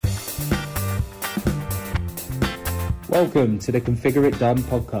Welcome to the Configure It Done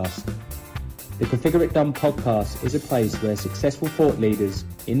podcast. The Configure It Done podcast is a place where successful thought leaders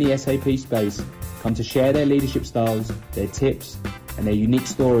in the SAP space come to share their leadership styles, their tips, and their unique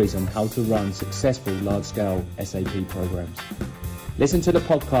stories on how to run successful large-scale SAP programs. Listen to the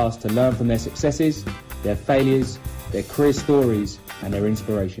podcast to learn from their successes, their failures, their career stories, and their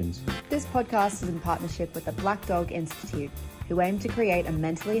inspirations. This podcast is in partnership with the Black Dog Institute, who aim to create a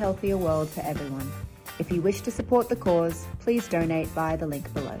mentally healthier world for everyone. If you wish to support the cause, please donate via the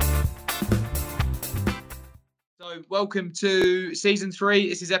link below. So welcome to season 3.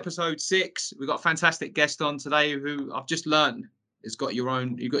 This is episode 6. We've got a fantastic guest on today who I've just learned you've got your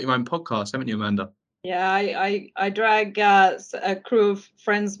own podcast, haven't you, Amanda? Yeah, I drag a crew of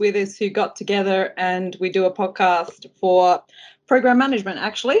friends with us who got together and we do a podcast for program management,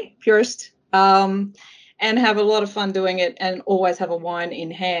 actually, Purist, and have a lot of fun doing it and always have a wine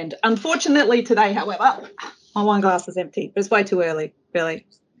in hand. Unfortunately today, however, my wine glass is empty, but it's way too early, really.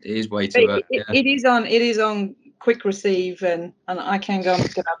 It is way too early. Yeah. It is on quick receive and I can go and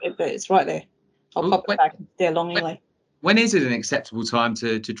pick it up, but it's right there. I'll pop it back there longingly. When is it an acceptable time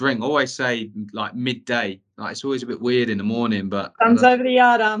to drink? I always say like midday. Like it's always a bit weird in the morning, but sun's over the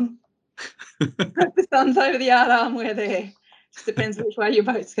yard arm. The sun's over the yard arm. We're there. Just depends which way your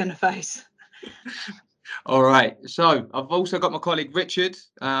boat's going to face. All right. So I've also got my colleague Richard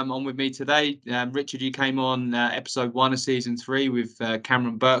on with me today. Richard, you came on episode 1 of season 3 with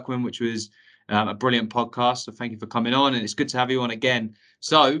Cameron Berkman, which was a brilliant podcast. So thank you for coming on, and it's good to have you on again.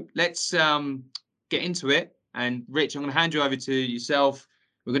 So let's get into it. And Rich, I'm going to hand you over to yourself.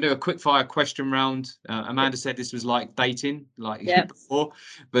 We're going to do a quick fire question round. Amanda said this was like dating, like before.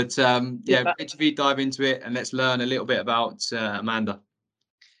 But Rich, if you dive into it and let's learn a little bit about Amanda.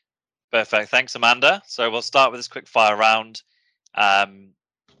 Perfect. Thanks, Amanda. So we'll start with this quick fire round.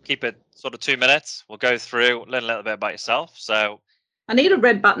 Keep it sort of 2 minutes. We'll go through, learn a little bit about yourself. So I need a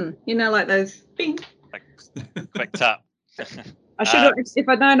red button, like those bing. Like quick tap. I should have, if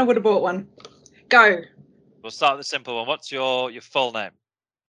I'd known, I would have bought one. Go. We'll start with the simple one. What's your full name?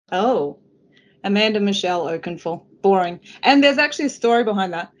 Oh, Amanda Michelle Oakenfull. Boring. And there's actually a story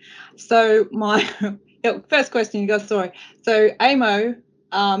behind that. So my first question, you got a story. So Amo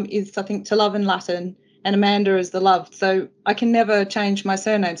is, I think, to love in Latin, and Amanda is the loved. So I can never change my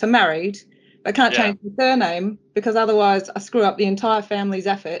surname. So I'm married, but I can't change my surname because otherwise I screw up the entire family's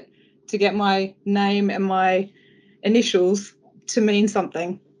effort to get my name and my initials to mean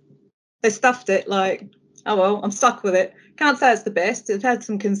something. They stuffed it like, oh, well, I'm stuck with it. Can't say it's the best. It's had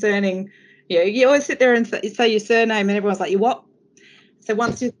some concerning, you always sit there and say your surname and everyone's like, you what? So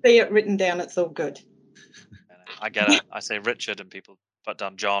once you see it written down, it's all good. I get it. I say Richard and people put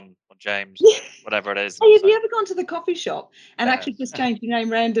down John or James, whatever it is. Hey, have you ever gone to the coffee shop and actually just changed your name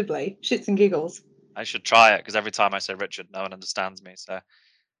randomly? Shits and giggles. I should try it because every time I say Richard, no one understands me. So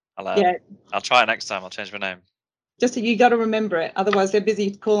I'll try it next time. I'll change my name. Just you got to remember it. Otherwise, they're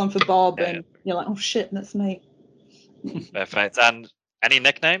busy calling for Bob and you're like, oh, shit, that's me. Perfect. And any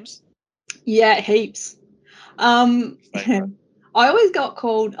nicknames? Yeah, heaps. I always got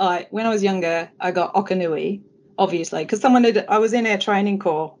called, when I was younger, I got Okanui, obviously, because I was in our training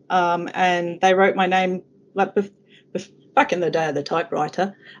corps and they wrote my name, like back in the day of the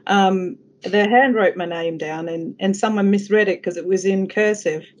typewriter. Their hand wrote my name down and someone misread it because it was in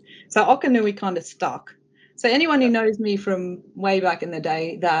cursive. So Okanui kind of stuck. So anyone who knows me from way back in the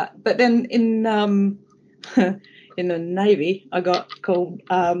day, but then in in the Navy, I got called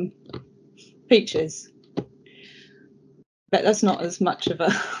Peaches. But that's not as much of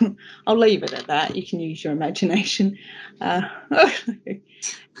a, I'll leave it at that. You can use your imagination. We'll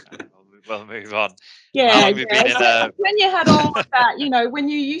move on. Yeah. When you had all of that, when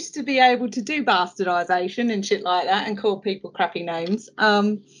you used to be able to do bastardization and shit like that and call people crappy names,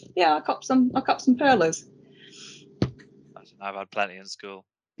 I copped some perlers. I've had plenty in school.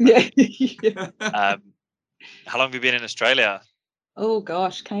 Yeah. How long have you been in Australia? Oh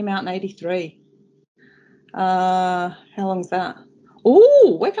gosh, came out in 83. How long's that?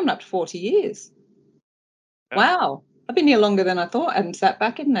 Oh, we're coming up to 40 years. Yeah. Wow. I've been here longer than I thought. I hadn't sat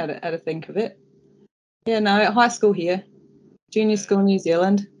back and had to think of it. Yeah, no, high school here, junior school in New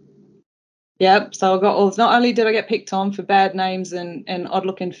Zealand. Yep. So not only did I get picked on for bad names and odd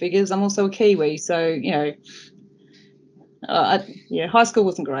looking figures, I'm also a Kiwi. So, high school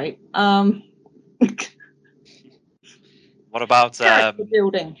wasn't great. What about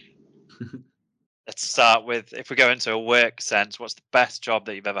building? Let's start with, if we go into a work sense, what's the best job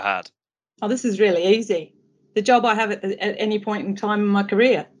that you've ever had? Oh, this is really easy. The job I have at any point in time in my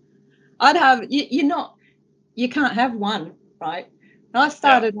career. I'd have, you can't have one, right? When I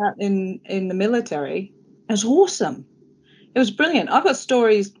started out in the military, it was awesome. It was brilliant. I've got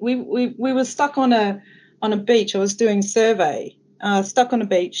stories. We were stuck on a beach. I was doing survey, stuck on a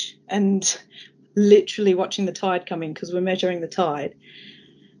beach and literally watching the tide come in because we're measuring the tide.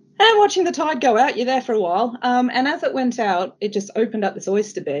 And watching the tide go out, you're there for a while. And as it went out, it just opened up this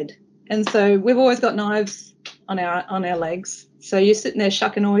oyster bed. And so we've always got knives on our legs. So you're sitting there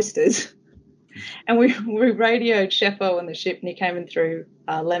shucking oysters. And we radioed Sheppo on the ship, and he came in threw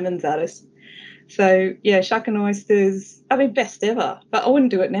lemons at us. So, yeah, shucking oysters, I mean, best ever. But I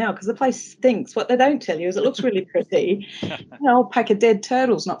wouldn't do it now because the place stinks. What they don't tell you is it looks really pretty. An old pack of dead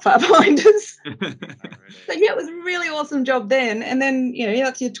turtles not far behind us. So, yeah, it was a really awesome job then. And then,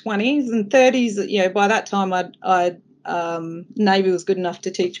 that's your 20s and 30s. By that time, Navy was good enough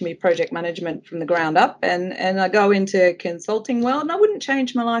to teach me project management from the ground up. And I go into consulting world, and I wouldn't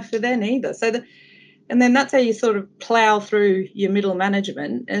change my life for then either. So, and then that's how you sort of plow through your middle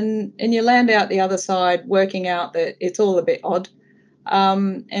management and you land out the other side working out that it's all a bit odd,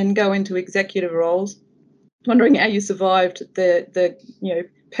 and go into executive roles, wondering how you survived the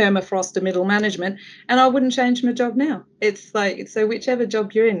permafrost of middle management. And I wouldn't change my job now. It's like, so whichever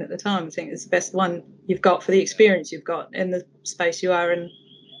job you're in at the time, I think it's the best one you've got for the experience you've got in the space you are in.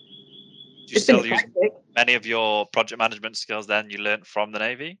 Do you still use many of your project management skills then you learnt from the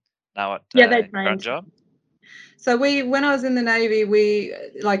Navy? Now at they current job? So when I was in the Navy,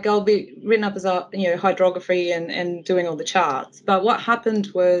 I'll be written up as hydrography and doing all the charts. But what happened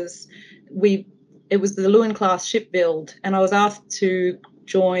was it was the Lewin class ship build, and I was asked to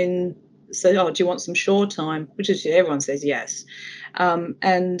join. So, do you want some shore time? Which is, everyone says yes.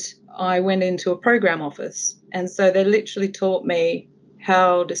 And I went into a program office, and so they literally taught me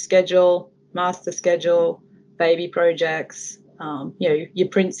how to schedule, master schedule, baby projects. Your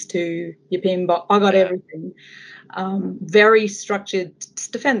Prince 2, your PMBOK, I got everything. Very structured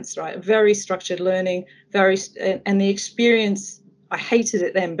defense, right? Very structured learning, and the experience, I hated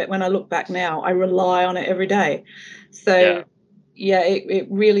it then, but when I look back now, I rely on it every day. So, it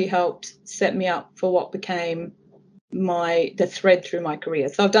really helped set me up for what became the thread through my career.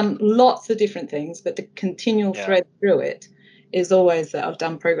 So I've done lots of different things, but the continual thread through it is always that I've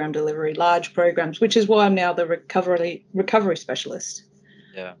done program delivery, large programs, which is why I'm now the recovery specialist.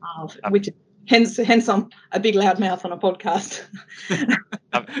 Yeah. Which hence I'm a big loud mouth on a podcast.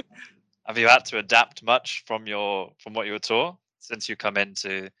 Have you had to adapt much from what you were taught since you come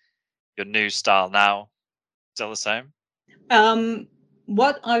into your new style now? Still the same?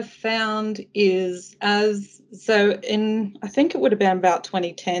 What I've found is I think it would have been about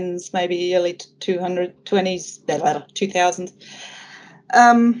 2010s, maybe early 2000s.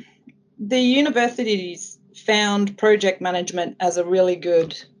 The universities found project management as a really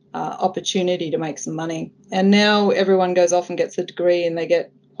good opportunity to make some money. And now everyone goes off and gets a degree and they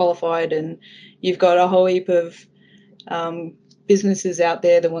get qualified, and you've got a whole heap of businesses out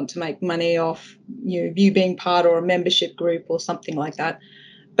there that want to make money off you being part or a membership group or something like that.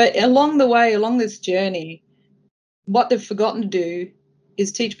 But along the way, along this journey, what they've forgotten to do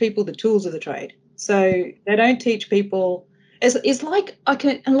is teach people the tools of the trade. So they don't teach people. It's like, I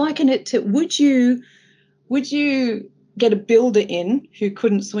can liken it to, would you get a builder in who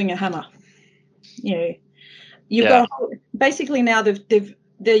couldn't swing a hammer? You've got basically now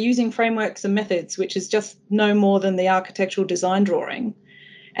they're using frameworks and methods, which is just no more than the architectural design drawing.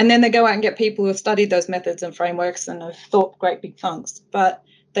 And then they go out and get people who have studied those methods and frameworks and have thought great big funks, but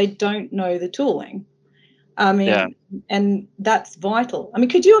they don't know the tooling. I mean, and that's vital. I mean,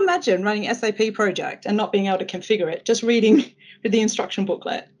 could you imagine running an SAP project and not being able to configure it, just reading the instruction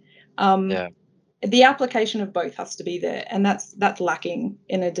booklet? The application of both has to be there, and that's lacking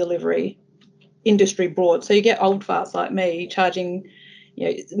in a delivery industry broad. So you get old farts like me charging,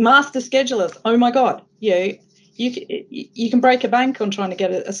 master schedulers. Oh my God, you can break a bank on trying to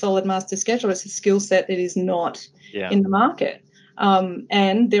get a solid master scheduler. It's a skill set that is not in the market,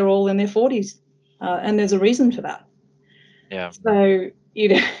 and they're all in their 40s, and there's a reason for that. Yeah. So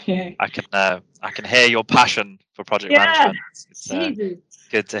I can hear your passion for project management. It's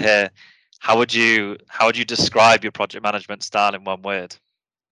good to hear. How would you describe your project management style in one word?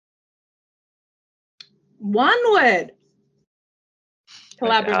 One word.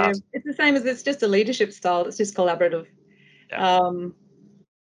 Collaborative. It's the same as, it's just a leadership style. It's just collaborative.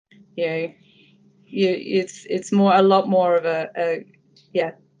 It's a lot more of a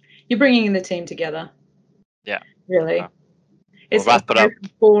you're bringing in the team together. Yeah. Really. It's a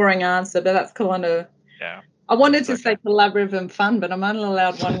boring answer, but that's kind of. Yeah. I wanted to say collaborative and fun, but I'm only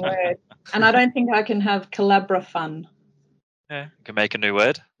allowed one word, and I don't think I can have collabora fun. Yeah, you can make a new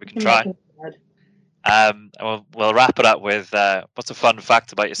word. We can try. We'll wrap it up with what's a fun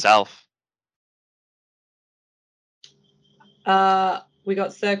fact about yourself? We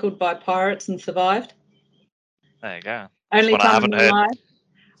got circled by pirates and survived. There you go. Only time in my life.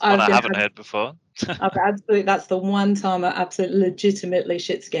 One I haven't heard before. That's the one time I absolutely legitimately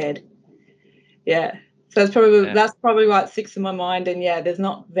shit scared. Yeah. So that's probably why it sticks in my mind. And yeah, there's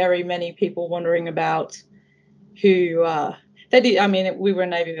not very many people wondering about who they did. I mean, we were a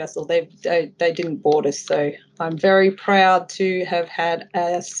Navy vessel. They didn't board us. So I'm very proud to have had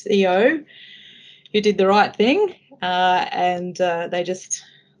a CEO who did the right thing, and they just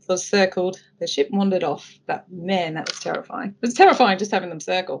sort of circled the ship, wandered off. That was terrifying. It was terrifying just having them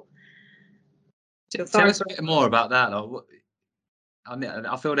circle. Tell us a bit more about that. Like, I mean,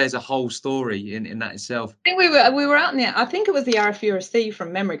 I feel there's a whole story in that itself. I think we were out in I think it was the RFURC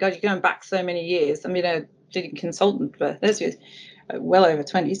from memory. God, you're going back so many years. I mean, I did consultant for those years, well over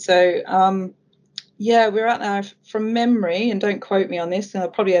 20. So yeah, we were out there from memory, and don't quote me on this. I'll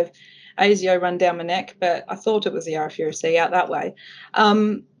probably have ASIO run down my neck, but I thought it was the RFURC out that way.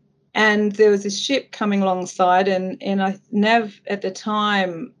 And there was a ship coming alongside, and NAV at the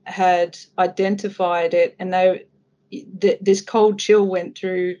time had identified it, and this cold chill went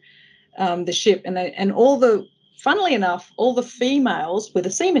through the ship, and funnily enough, all the females were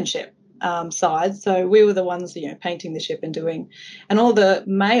the seamanship side, so we were the ones painting the ship and all the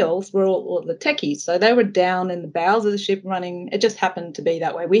males were all the techies, so they were down in the bows of the ship running. It just happened to be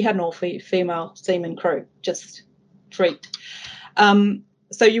that way. We had an all female seaman crew, just freaked.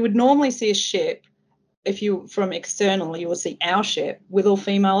 So you would normally see a ship, if you from external, you will see our ship with all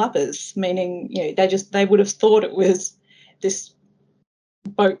female uppers, meaning they would have thought it was this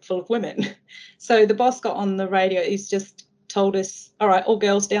boat full of women. So the boss got on the radio. He's just told us, all right, all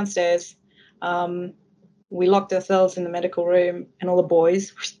girls downstairs. We locked ourselves in the medical room, and all the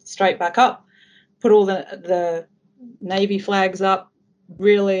boys straight back up, put all the Navy flags up,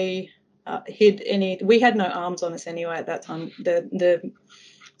 really hid any. We had no arms on us anyway at that time. The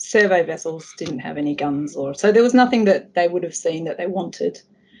survey vessels didn't have any guns, so there was nothing that they would have seen that they wanted.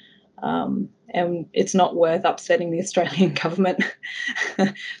 And it's not worth upsetting the Australian government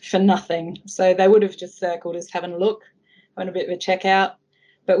for nothing. So they would have just circled us, having a look, having a bit of a check out.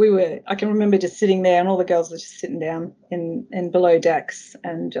 But I can remember just sitting there, and all the girls were just sitting down in below decks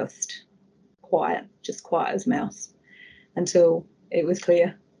and just quiet as mouse until it was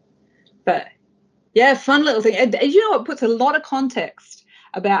clear. But yeah, fun little thing. And you know, it puts a lot of context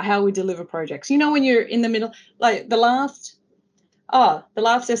about how we deliver projects. When you're in the middle, like the last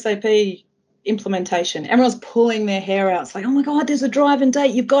SAP implementation, everyone's pulling their hair out. It's like, oh my God, there's a drive-in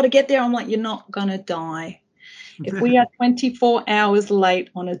date. You've got to get there. I'm like, you're not going to die. If we are 24 hours late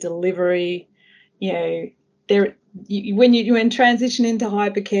on a delivery, when you transition into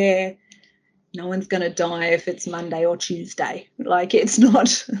hypercare, no one's going to die if it's Monday or Tuesday. Like, it's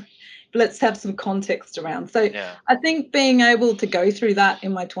not. Let's have some context around. So yeah. I think being able to go through that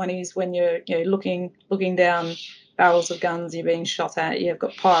in my 20s, when you're looking down barrels of guns, you're being shot at, you've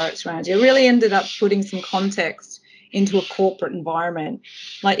got pirates around you, really ended up putting some context into a corporate environment.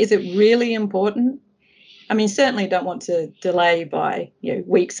 Like, is it really important? I mean, certainly don't want to delay by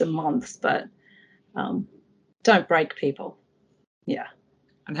weeks and months, but don't break people. Yeah.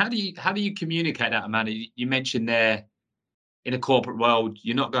 And how do you communicate that, Amanda? You mentioned there, in a corporate world,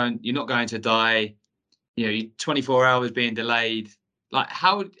 you're not going to die. 24 hours being delayed. Like,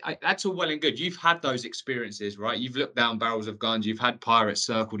 that's all well and good. You've had those experiences, right? You've looked down barrels of guns. You've had pirates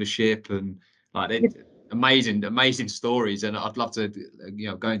circle the ship, and like, amazing stories. And I'd love to,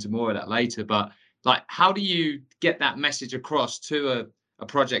 go into more of that later. But like, how do you get that message across to a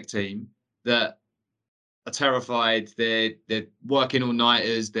project team that are terrified? They're working all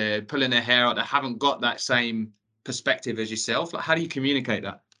nighters. They're pulling their hair out. They haven't got that same perspective as yourself. Like, how do you communicate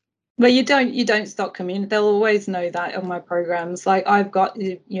that? Well, you don't stop communicating. They'll always know that on my programs. Like, I've got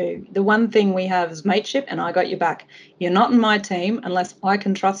the one thing we have is mateship, and I got your back. You're not in my team unless I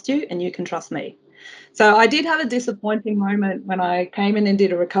can trust you and you can trust me. So I did have a disappointing moment when I came in and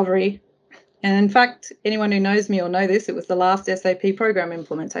did a recovery. And in fact, anyone who knows me will know this, it was the last SAP program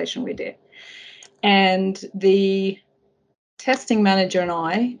implementation we did. And the testing manager and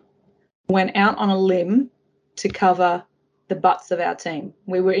I went out on a limb to cover the butts of our team.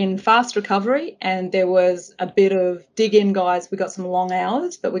 We were in fast recovery, and there was a bit of dig in, guys. We got some long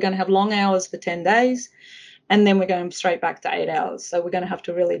hours, but we're going to have long hours for 10 days, and then we're going straight back to 8 hours. So we're going to have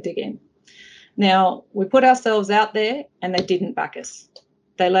to really dig in. Now, we put ourselves out there, and they didn't back us.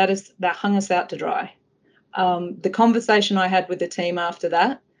 They hung us out to dry. The conversation I had with the team after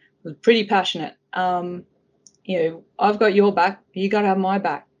that was pretty passionate. I've got your back. You got to have my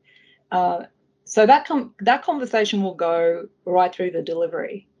back. So that conversation will go right through the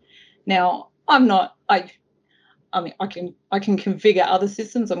delivery. Now, I mean, I can configure other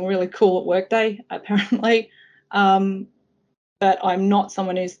systems. I'm really cool at Workday, apparently. But I'm not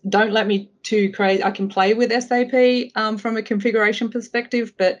someone who's, don't let me too crazy. I can play with SAP from a configuration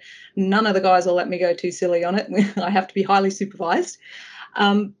perspective, but none of the guys will let me go too silly on it. I have to be highly supervised.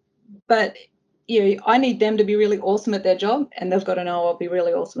 But I need them to be really awesome at their job, and they've got to know I'll be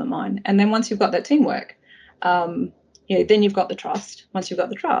really awesome at mine. And then once you've got that teamwork, then you've got the trust. Once you've got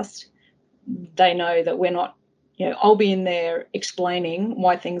the trust, they know that we're not, I'll be in there explaining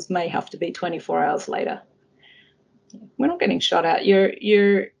why things may have to be 24 hours later. We're not getting shot at.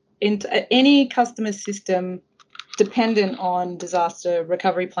 You're into any customer system dependent on disaster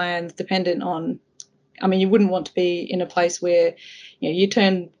recovery plans, dependent on, you wouldn't want to be in a place where, you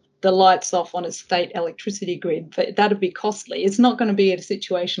turn the lights off on a state electricity grid. But that'd be costly. It's not going to be at a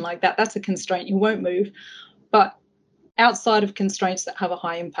situation like that. That's a constraint. You won't move. But outside of constraints that have a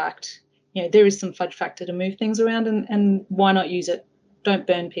high impact, there is some fudge factor to move things around, and why not use it? Don't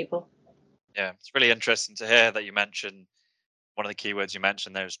burn people. Yeah, it's really interesting to hear that you mentioned one of the keywords you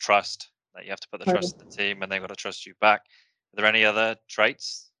mentioned there is trust, that you have to put the trust in the team and they've got to trust you back. Are there any other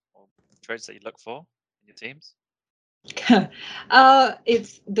traits that you look for in your teams?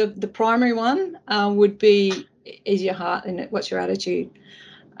 It's the primary one would be, is your heart in it? What's your attitude?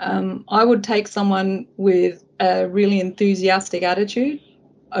 I would take someone with a really enthusiastic attitude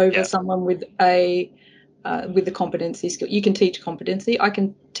over someone with the competency skill. You can teach competency. I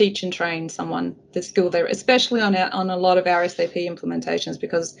can teach and train someone the skill there, especially on a lot of our SAP implementations,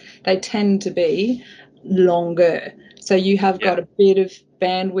 because they tend to be longer. So you have got a bit of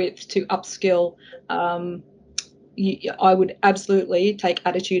bandwidth to upskill. I would absolutely take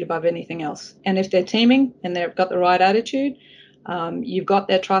attitude above anything else. And if they're teaming and they've got the right attitude, you've got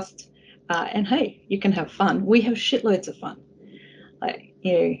their trust, and hey, you can have fun. We have shitloads of fun.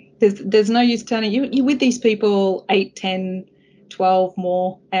 There's no use turning you with these people 8, 10, 12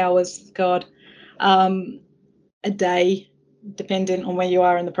 more hours, God, a day, depending on where you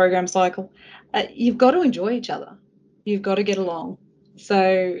are in the program cycle. You've got to enjoy each other. You've got to get along.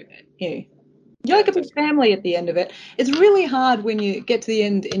 So, you're like a big family at the end of it. It's really hard when you get to the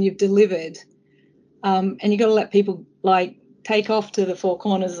end and you've delivered, and you've got to let people take off to the four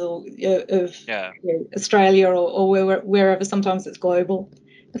corners of Australia or wherever. Sometimes it's global.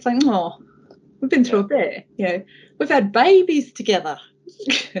 It's like, we've been through a bit. We've had babies together.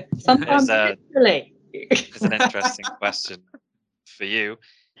 Sometimes it's an interesting question for you.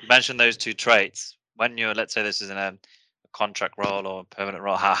 You mentioned those two traits. When you're, let's say this is in a contract role or a permanent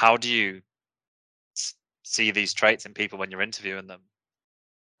role, how do you see these traits in people when you're interviewing them?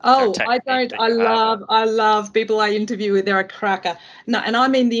 I don't. I love people I interview with. They're a cracker. No, and I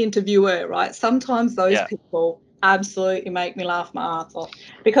mean the interviewer, right? Sometimes those people absolutely make me laugh my ass off,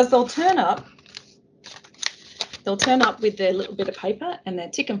 because they'll turn up with their little bit of paper and their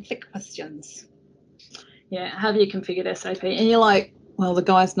tick and flick questions. Have you configured SAP? And you're like, well, the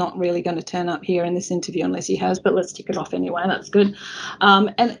guy's not really going to turn up here in this interview unless he has, but let's tick it off anyway. That's good.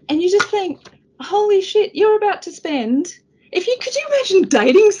 And you just think, holy shit, you're about to spend. Could you imagine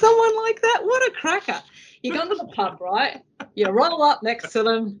dating someone like that? What a cracker. You go to the pub, right? You roll up next to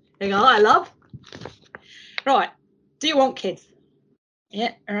them. They go, hi, love. Right. Do you want kids?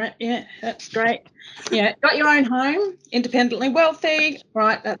 Yeah, all right. Yeah, that's great. Got your own home, independently wealthy.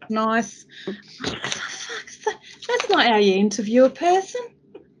 Right, that's nice. That's not how you interview a person.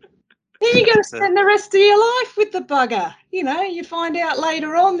 Then you're going to spend the rest of your life with the bugger. You find out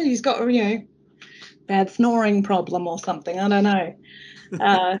later on that he's got, bad snoring problem or something. I don't know.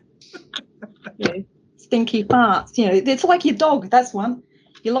 Stinky farts. It's like your dog. That's one.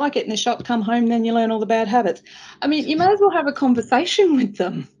 You like it in the shop, come home, then you learn all the bad habits. You might as well have a conversation with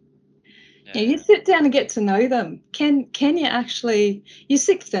them. You sit down and get to know them. Can you actually, your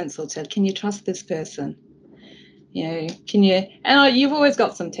sixth sense will tell, can you trust this person? Can you, and you've always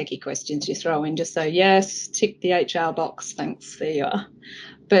got some techie questions you throw in, just so, yes, tick the HR box, thanks, there you are.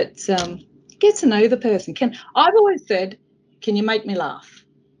 But get to know the person. I've always said, can you make me laugh?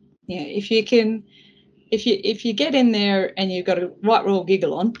 If you can, if you get in there and you've got a right royal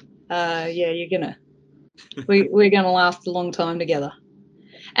giggle on, we're gonna last a long time together.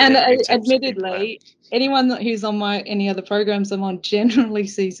 And admittedly, anyone who's on any other programs I'm on generally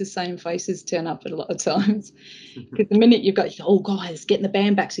sees the same faces turn up at a lot of times. Because the minute you've got, guys, getting the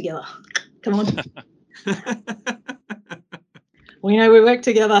band back together. Come on. We know we work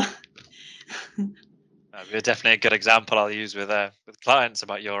together. You're definitely a good example I'll use with clients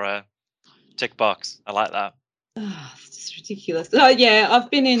about your tick box. I like that. It's just ridiculous. Oh yeah, I've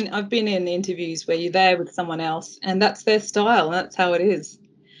been in interviews where you're there with someone else and that's their style and that's how it is.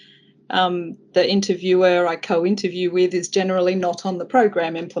 The interviewer I co-interview with is generally not on the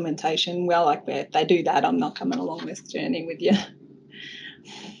program implementation. Well, like if they do that, I'm not coming along this journey with you.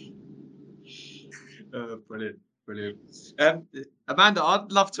 Brilliant. Amanda,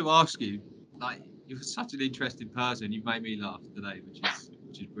 I'd love to ask you, like, you're such an interesting person. You've made me laugh today, which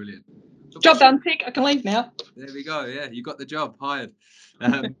is brilliant. So Job done, tick. I can leave now. There we go. Yeah, you got the job, hired.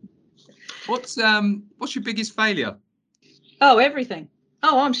 What's your biggest failure? Oh, everything.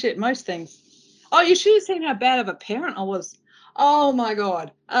 Oh, I'm shit. Most things. Oh, you should have seen how bad of a parent I was. Oh my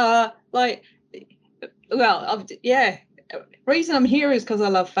God. Yeah. Reason I'm here is because I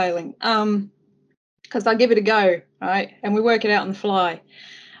love failing. Because I give it a go, right? And we work it out on the fly.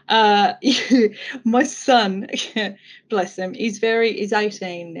 My son, bless him, he's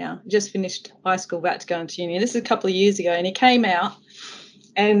 18 now, just finished high school, about to go into uni. This is a couple of years ago, and he came out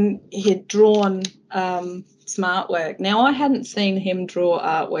and he had drawn some artwork. Now, I hadn't seen him draw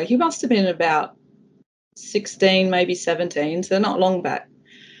artwork. He must have been about 16, maybe 17, so not long back.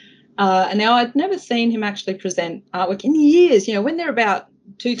 And now I'd never seen him actually present artwork in years. You know, when they're about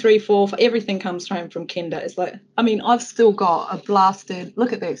 2, 3, 4, everything comes home from kinder. It's like, I mean, I've still got a blasted,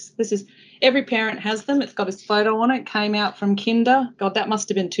 look at this. This is, every parent has them. It's got his photo on it, came out from kinder. God, that must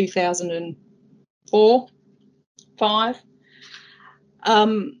have been 2004, 5.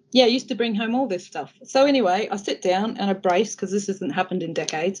 Yeah, I used to bring home all this stuff. So anyway, I sit down and I brace, because this hasn't happened in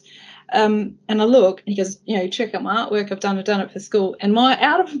decades. And I look, and he goes, you know, check out my artwork. I've done it for school. And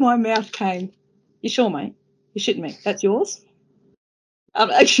out of my mouth came, you sure, mate? You're shitting me. That's yours?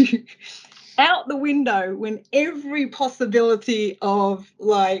 Actually, out the window, when every possibility of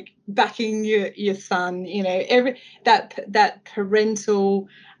like backing your son, you know, that parental,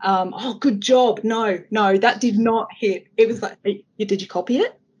 oh, good job. No, that did not hit. It was like, did you copy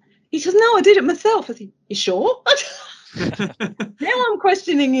it? He says, no, I did it myself. I said, you sure? Now I'm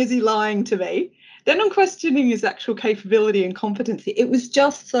questioning, is he lying to me? Then I'm questioning his actual capability and competency. It was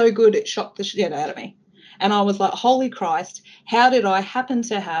just so good, it shocked the shit out of me. And I was like, holy Christ, how did I happen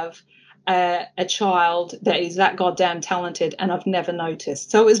to have a child that is that goddamn talented and I've never noticed?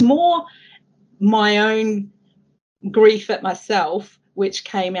 So it was more my own grief at myself, which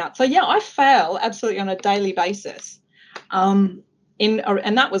came out. So, yeah, I fail absolutely on a daily basis. And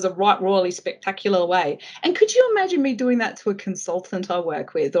that was a right royally spectacular way. And could you imagine me doing that to a consultant I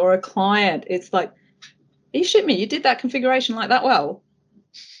work with or a client? It's like, you shit me, you did that configuration like that well.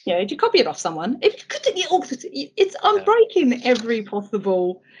 Yeah, did you copy it off someone? If you could, I'm breaking every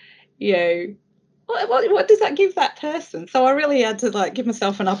possible, you know, what does that give that person? So I really had to like give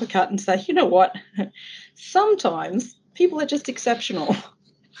myself an uppercut and say, you know what? Sometimes people are just exceptional,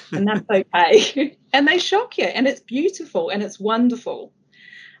 and that's okay. And they shock you, and it's beautiful and it's wonderful.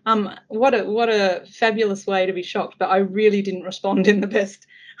 What a fabulous way to be shocked. But I really didn't respond in the best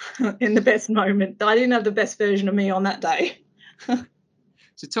moment. I didn't have the best version of me on that day.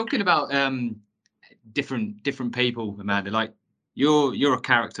 So talking about different people, Amanda, like you're a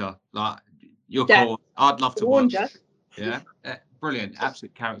character, like you're cool. I'd love to work. Yeah, brilliant,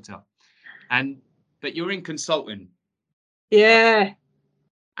 absolute character. But you're in consulting. Yeah.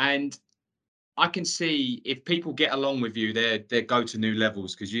 And I can see if people get along with you, they go to new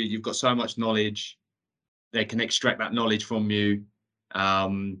levels because you've got so much knowledge. They can extract that knowledge from you.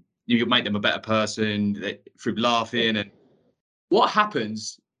 You make them a better person through laughing. And what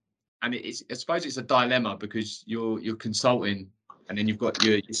happens? And I suppose it's a dilemma because you're consulting, and then you've got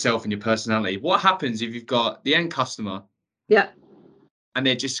yourself and your personality. What happens if you've got the end customer? Yeah. And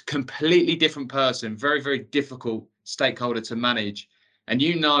they're just completely different person, very, very difficult stakeholder to manage. And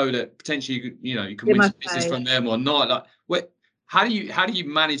you know that potentially, you can win some business from them or not. Like, how do you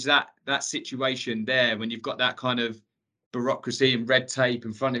manage that situation there when you've got that kind of bureaucracy and red tape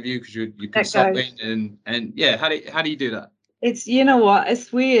in front of you because you're consulting and yeah, how do you do that? It's, you know what,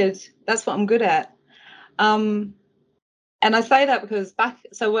 it's weird. That's what I'm good at. And I say that because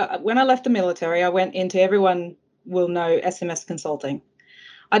when I left the military, I went into, everyone will know, SMS consulting.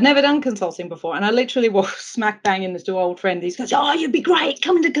 I'd never done consulting before, and I literally walked smack bang in this to old friend. He goes, oh, you'd be great.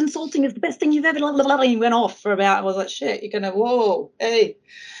 Come into consulting is the best thing you've ever done. And he went off for about, I was like, shit, you're going to, whoa, hey,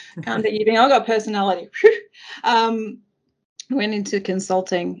 can't do you think I got personality. Went into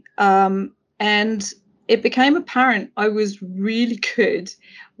consulting, and it became apparent I was really good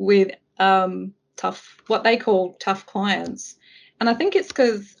with what they call tough clients. And I think it's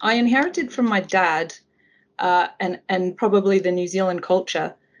because I inherited from my dad and probably the New Zealand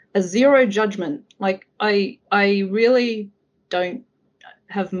culture a zero judgment. Like I really don't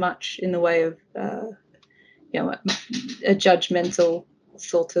have much in the way of a judgmental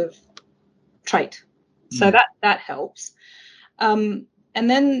sort of trait. So that helps.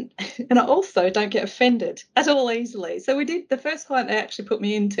 and I also don't get offended at all easily. So we did the first client they actually put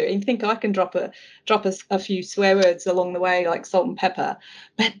me into, and you think I can drop a few swear words along the way, like salt and pepper.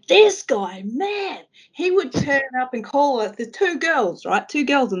 But this guy, man, he would turn up and call us. There's two girls in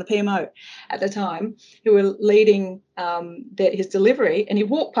the PMO at the time who were leading his delivery, and he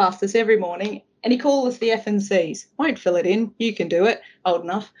walked past us every morning. And he called us the FNCs. Won't fill it in. You can do it. Old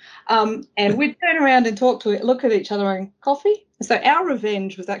enough. And we'd turn around and look at each other and coffee. So our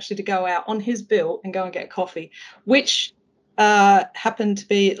revenge was actually to go out on his bill and go and get coffee, which happened to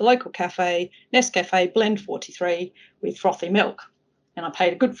be a local cafe, Nescafe Blend 43 with frothy milk. And I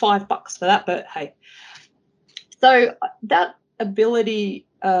paid a good $5 for that, but hey. So that ability,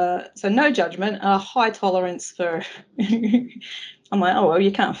 so no judgment, high tolerance for... I'm like, oh, well,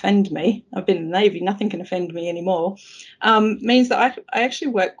 you can't offend me. I've been in the Navy. Nothing can offend me anymore. Means that I actually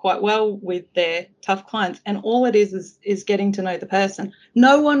work quite well with their tough clients. And all it is getting to know the person.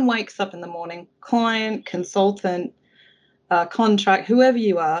 No one wakes up in the morning, client, consultant, contract, whoever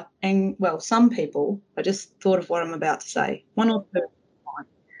you are. And, well, some people, I just thought of what I'm about to say. One or two.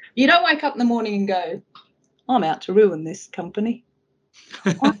 You don't wake up in the morning and go, I'm out to ruin this company.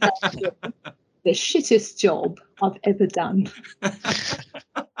 The shittest job I've ever done.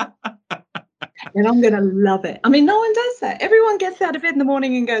 And I'm going to love it. I mean, no one does that. Everyone gets out of bed in the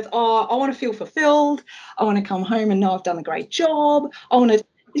morning and goes, oh, I want to feel fulfilled. I want to come home and know I've done a great job. I want to...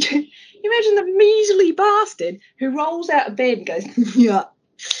 Imagine the measly bastard who rolls out of bed and goes, yeah,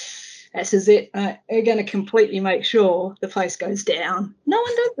 this is it. We're going to completely make sure the place goes down. No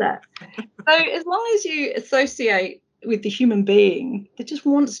one does that. So as long as you associate with the human being that just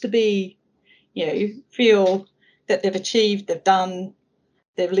wants to be, feel that they've achieved, they've done,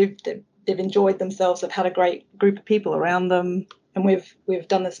 they've lived, they've enjoyed themselves, they've had a great group of people around them, and we've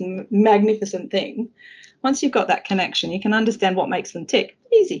done this magnificent thing. Once you've got that connection, you can understand what makes them tick.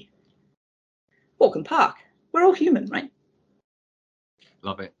 Easy. Walk and park. We're all human, right?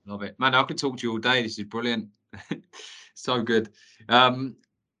 Love it. Man, I could talk to you all day. This is brilliant. So good.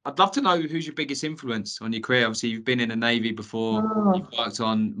 I'd love to know who's your biggest influence on your career. Obviously, you've been in the Navy before. You've worked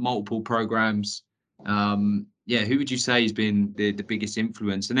on multiple programs. Who would you say has been the biggest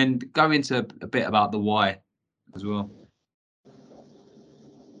influence? And then go into a bit about the why as well.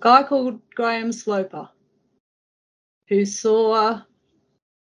 Guy called Graham Sloper, who saw...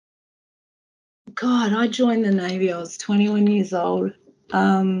 God, I joined the Navy. I was 21 years old.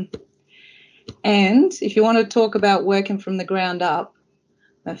 And if you want to talk about working from the ground up,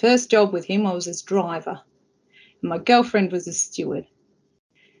 my first job with him, I was his driver. My girlfriend was a steward.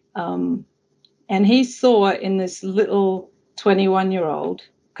 And he saw in this little 21-year-old,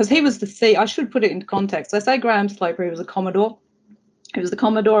 because he was I should put it into context. I say Graham Sloper, he was a Commodore. He was the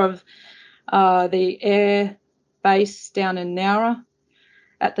Commodore of the air base down in Nowra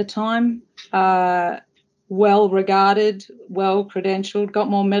at the time. Well regarded, well credentialed, got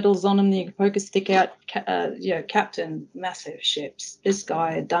more medals on him than you could poke a stick out. Captain, massive ships. This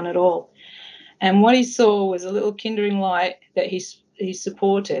guy had done it all. And what he saw was a little kindling light that he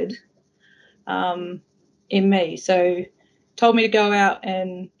supported in me. So told me to go out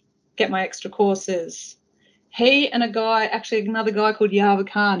and get my extra courses. He and another guy called Yava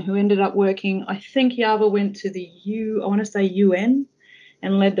Khan, who ended up working, I think Yava went to the UN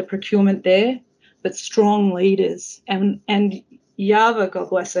and led the procurement there, but strong leaders. And Yava, God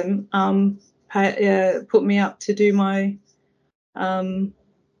bless him, put me up to do my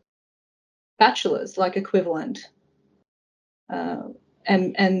bachelor's, like equivalent,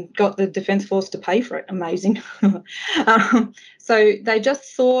 and got the Defence Force to pay for it. Amazing. So they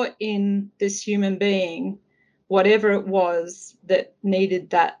just saw in this human being whatever it was that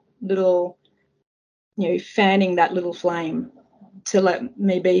needed that little, fanning that little flame to let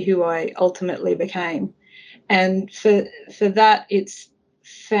me be who I ultimately became. And for that, it's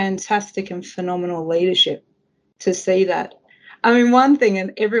fantastic and phenomenal leadership to see that. I mean, one thing,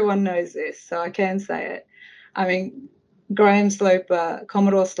 and everyone knows this, so I can say it. I mean, Graham Sloper,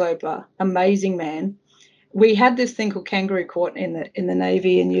 Commodore Sloper, amazing man. We had this thing called kangaroo court in the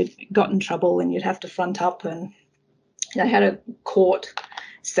Navy, and you'd got in trouble and you'd have to front up, and they had a court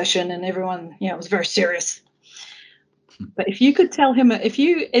session, and everyone, it was very serious. But if you could tell him, if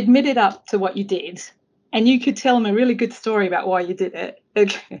you admitted up to what you did, and you could tell him a really good story about why you did it,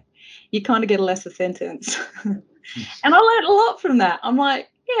 you kind of get a lesser sentence. And I learned a lot from that. I'm like,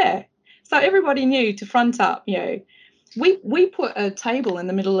 yeah. So everybody knew to front up, We put a table in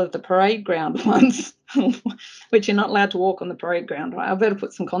the middle of the parade ground once, which you're not allowed to walk on the parade ground, right? I better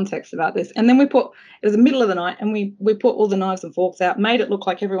put some context about this. And then it was the middle of the night, and we put all the knives and forks out, made it look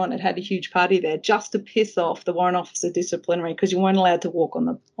like everyone had a huge party there, just to piss off the Warrant Officer disciplinary, because you weren't allowed to walk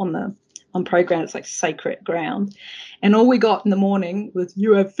on parade ground. It's like sacred ground. And all we got in the morning was,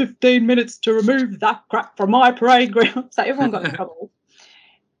 "You have 15 minutes to remove that crap from my parade ground." So everyone got in trouble.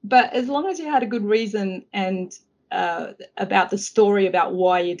 But as long as you had a good reason and about the story about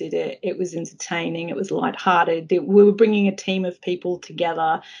why you did it, it was entertaining, it was lighthearted, we were bringing a team of people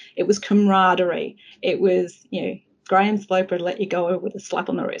together, it was camaraderie, it was, Graham Sloper let you go with a slap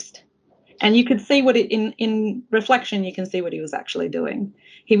on the wrist. And you could see in reflection, you can see what he was actually doing.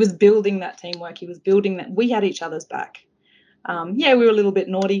 He was building that teamwork, he was building that, we had each other's back. We were a little bit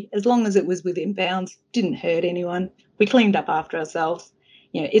naughty, as long as it was within bounds, didn't hurt anyone, we cleaned up after ourselves.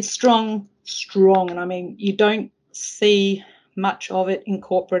 It's strong, and I mean, you don't see much of it in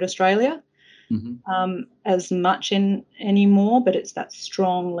corporate Australia as much anymore, but it's that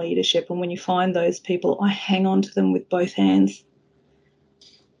strong leadership. And when you find those people, I hang on to them with both hands.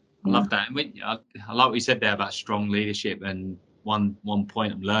 I love that. And I like what you said there about strong leadership. And one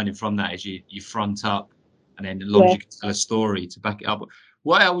point I'm learning from that is you front up, and then as long as you can tell a story to back it up.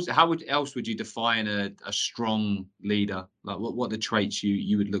 What else? How else would you define a strong leader? Like what are the traits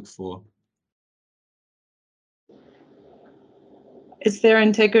you would look for? It's their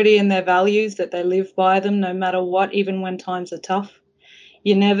integrity and their values, that they live by them no matter what, even when times are tough.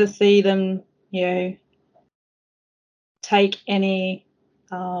 You never see them,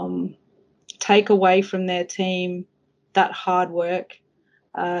 take away from their team that hard work.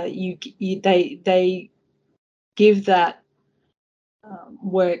 They give that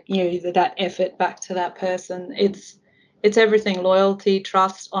work, that effort back to that person. It's everything: loyalty,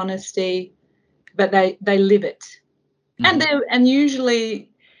 trust, honesty, but they live it. And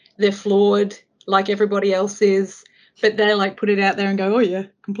usually they're flawed like everybody else is, but they like put it out there and go, "Oh yeah,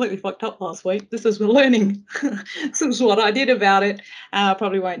 completely fucked up last week. This is my learning. This is what I did about it. I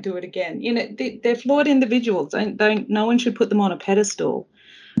probably won't do it again." They're flawed individuals. No one should put them on a pedestal,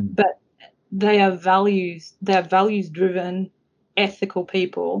 but they are values. They're values-driven, ethical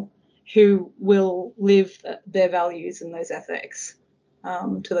people who will live their values and those ethics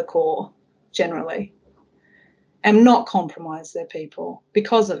to the core, generally, and not compromise their people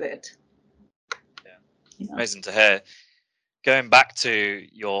because of it. Amazing to hear. Going back to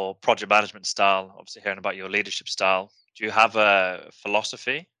your project management style, obviously hearing about your leadership style, do you have a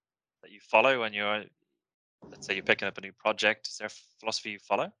philosophy that you follow when you're, let's say you're picking up a new project? Is there a philosophy you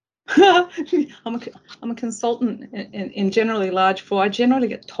follow? I'm a consultant in generally large for. I generally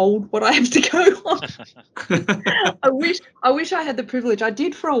get told what I have to go on. I wish I had the privilege. I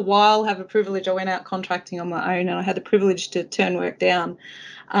did for a while have a privilege. I went out contracting on my own, and I had the privilege to turn work down.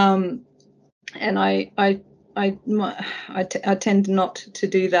 And I tend not to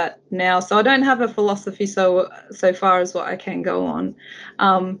do that now. So I don't have a philosophy so far as what I can go on.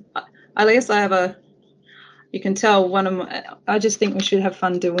 I guess I have you can tell I just think we should have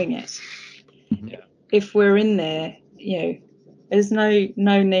fun doing it. Yeah. If we're in there, there's no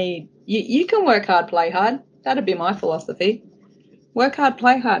need. You can work hard, play hard. That'd be my philosophy. Work hard,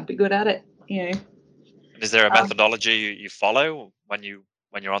 play hard, be good at it. Is there a methodology you follow when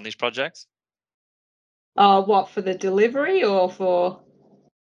you're on these projects? What, for the delivery or for?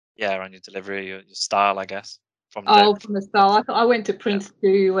 Yeah, on your delivery, your style, I guess. From the style. I went to Prince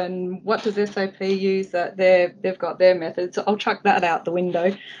 2, and what does SAP use? They've got their methods. I'll chuck that out the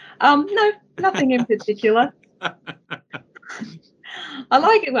window. No, nothing in particular. I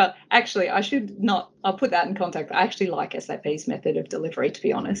like it. Well, actually, I should not. I'll put that in context. I actually like SAP's method of delivery, to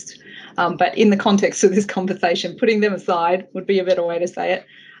be honest. But in the context of this conversation, putting them aside would be a better way to say it.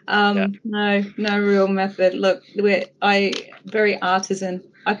 No real method. Look, I very artisan.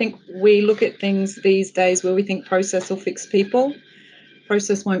 I think we look at things these days where we think process will fix people.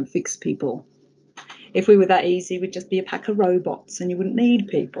 Process won't fix people. If we were that easy, we'd just be a pack of robots and you wouldn't need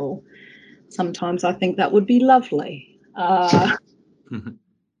people. Sometimes I think that would be lovely.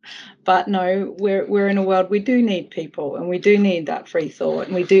 But no, we're in a world we do need people, and we do need that free thought,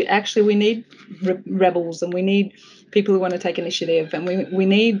 and we need rebels, and we need people who want to take initiative, and we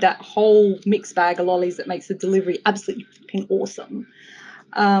need that whole mixed bag of lollies that makes the delivery absolutely fucking awesome.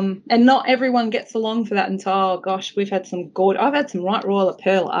 And not everyone gets along for that. And oh gosh, I've had some right royal of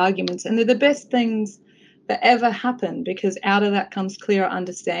pearl arguments, and they're the best things that ever happen, because out of that comes clearer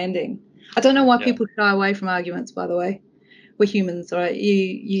understanding. I don't know why people shy away from arguments, by the way. we're humans, right?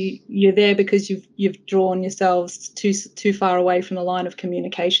 You're there because you've drawn yourselves too far away from the line of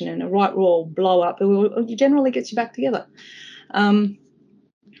communication, and a right roar blow up. It generally gets you back together.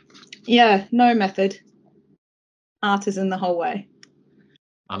 Yeah, no method. Art is in the whole way.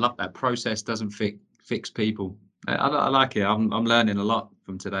 I love that. Process doesn't fix people. I like it. I'm learning a lot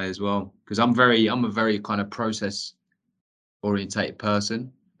from today as well, because I'm a very kind of process orientated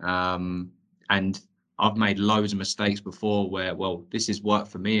person, and I've made loads of mistakes before where, well, this has worked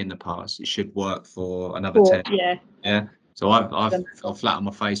for me in the past, it should work for another 10. Yeah. So I've flat on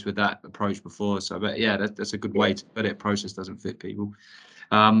my face with that approach before. So, but yeah, that's a good way to put it. Process doesn't fit people.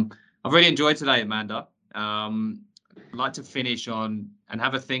 I've really enjoyed today, Amanda. I'd like to finish on and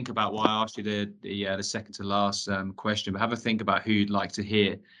have a think about why I asked you the second to last question, but have a think about who you'd like to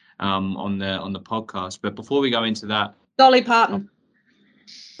hear on the podcast. But before we go into that, Dolly Parton.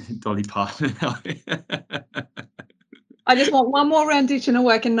 Dolly Parton. I just want one more rendition of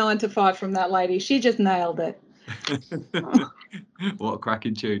Working 9 to 5 from that lady. She just nailed it. What a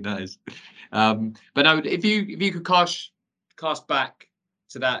cracking tune that is. But no, if you could cast back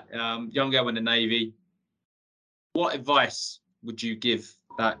to that young girl in the Navy, what advice would you give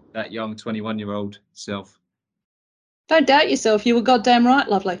that young 21-year-old self? Don't doubt yourself. You were goddamn right,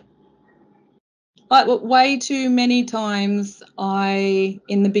 lovely. Like, way too many times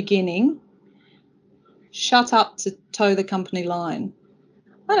in the beginning, shut up to toe the company line.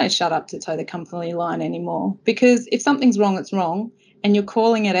 I don't shut up to toe the company line anymore, because if something's wrong, it's wrong, and you're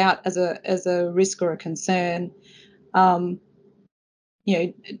calling it out as a risk or a concern. No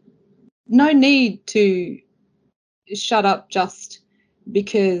need to shut up just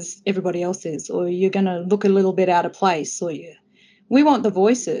because everybody else is, or you're going to look a little bit out of place, we want the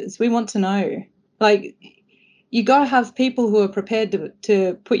voices. We want to know. Like, you got to have people who are prepared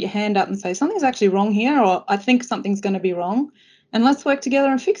to put your hand up and say, something's actually wrong here, or I think something's going to be wrong, and let's work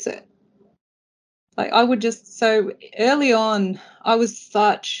together and fix it. Like, so early on, I was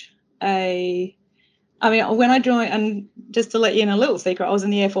when I joined, and just to let you in a little secret, I was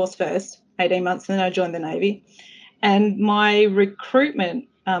in the Air Force first, 18 months, and then I joined the Navy. And my recruitment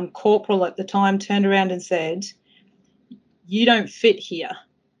corporal at the time turned around and said, you don't fit here.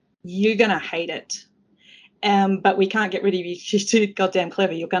 You're going to hate it. But we can't get rid of you. You're too goddamn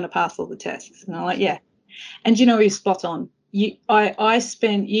clever. You're going to pass all the tests. And I'm like, yeah. And you know, he's spot on. I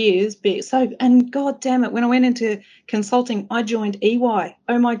spent years and God damn it, when I went into consulting, I joined EY.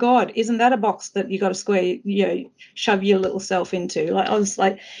 Oh my God, isn't that a box that you got to shove your little self into? Like, I was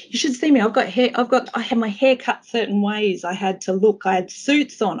like, you should see me. I had my hair cut certain ways. I had to look. I had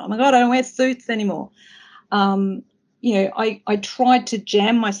suits on. Oh my God, I don't wear suits anymore. I tried to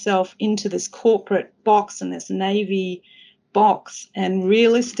jam myself into this corporate box and this Navy box, and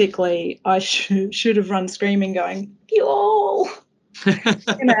realistically I should have run screaming going, y'all. Be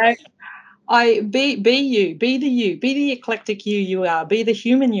the eclectic you are, be the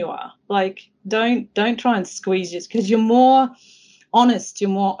human you are. Like, don't try and squeeze it, because you're more honest, you're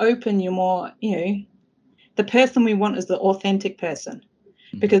more open, you're more, the person we want is the authentic person,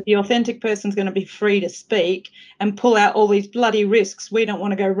 because the authentic person is going to be free to speak and pull out all these bloody risks we don't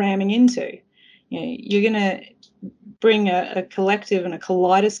want to go ramming into. You're going to bring a collective and a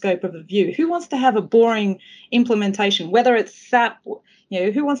kaleidoscope of a view. Who wants to have a boring implementation, whether it's SAP?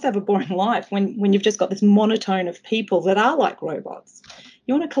 Who wants to have a boring life when you've just got this monotone of people that are like robots?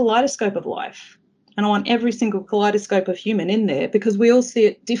 You want a kaleidoscope of life. And I want every single kaleidoscope of human in there, because we all see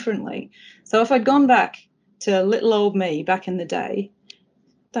it differently. So if I'd gone back to little old me back in the day,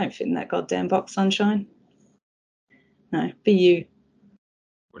 don't fit in that goddamn box, sunshine. No, be you.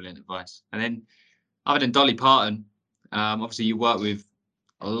 Brilliant advice. And then, other than Dolly Parton, obviously you work with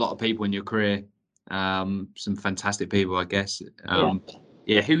a lot of people in your career, some fantastic people, I guess. Who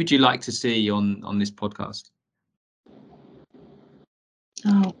would you like to see on this podcast?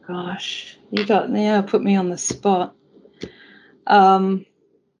 Oh gosh, put me on the spot.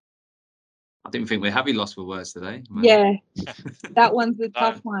 I didn't think we'd have you lost for words today. Yeah, that one's a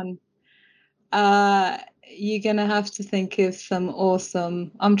tough one. You're gonna have to think of some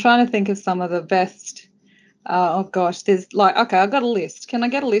awesome. I'm trying to think of some of the best. Oh gosh, there's okay, I've got a list. Can I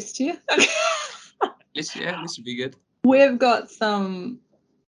get a list here? This would be good. We've got some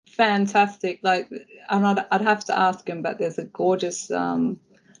fantastic, and I'd have to ask him, but there's a gorgeous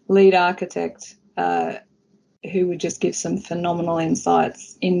lead architect who would just give some phenomenal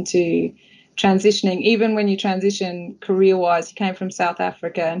insights into transitioning. Even when you transition career-wise, he came from South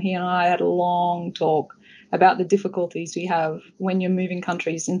Africa, and he and I had a long talk about the difficulties we have when you're moving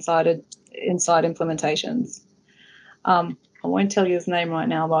countries inside implementations. I won't tell you his name right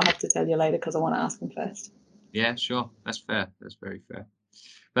now, but I'll have to tell you later because I want to ask him first. Yeah, sure. That's fair. That's very fair.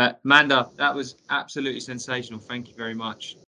 But Amanda, that was absolutely sensational. Thank you very much.